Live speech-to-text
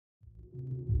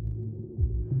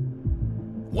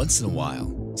Once in a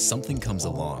while, something comes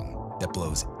along that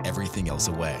blows everything else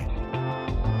away.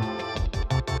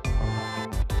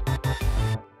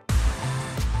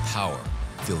 Power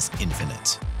feels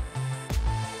infinite.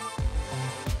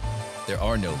 There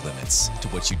are no limits to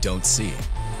what you don't see.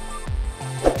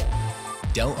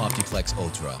 Dell OptiPlex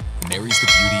Ultra marries the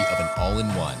beauty of an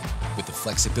all-in-one with the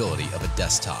flexibility of a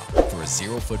desktop for a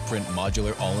zero-footprint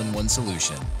modular all-in-one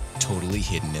solution totally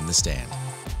hidden in the stand.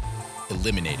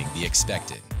 Eliminating the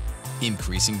expected,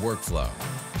 increasing workflow.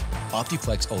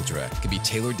 OptiPlex Ultra can be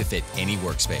tailored to fit any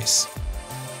workspace.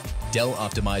 Dell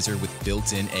Optimizer with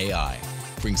built-in AI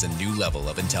brings a new level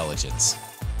of intelligence.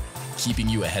 Keeping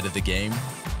you ahead of the game,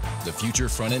 the future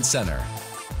front and center,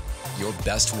 your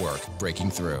best work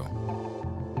breaking through.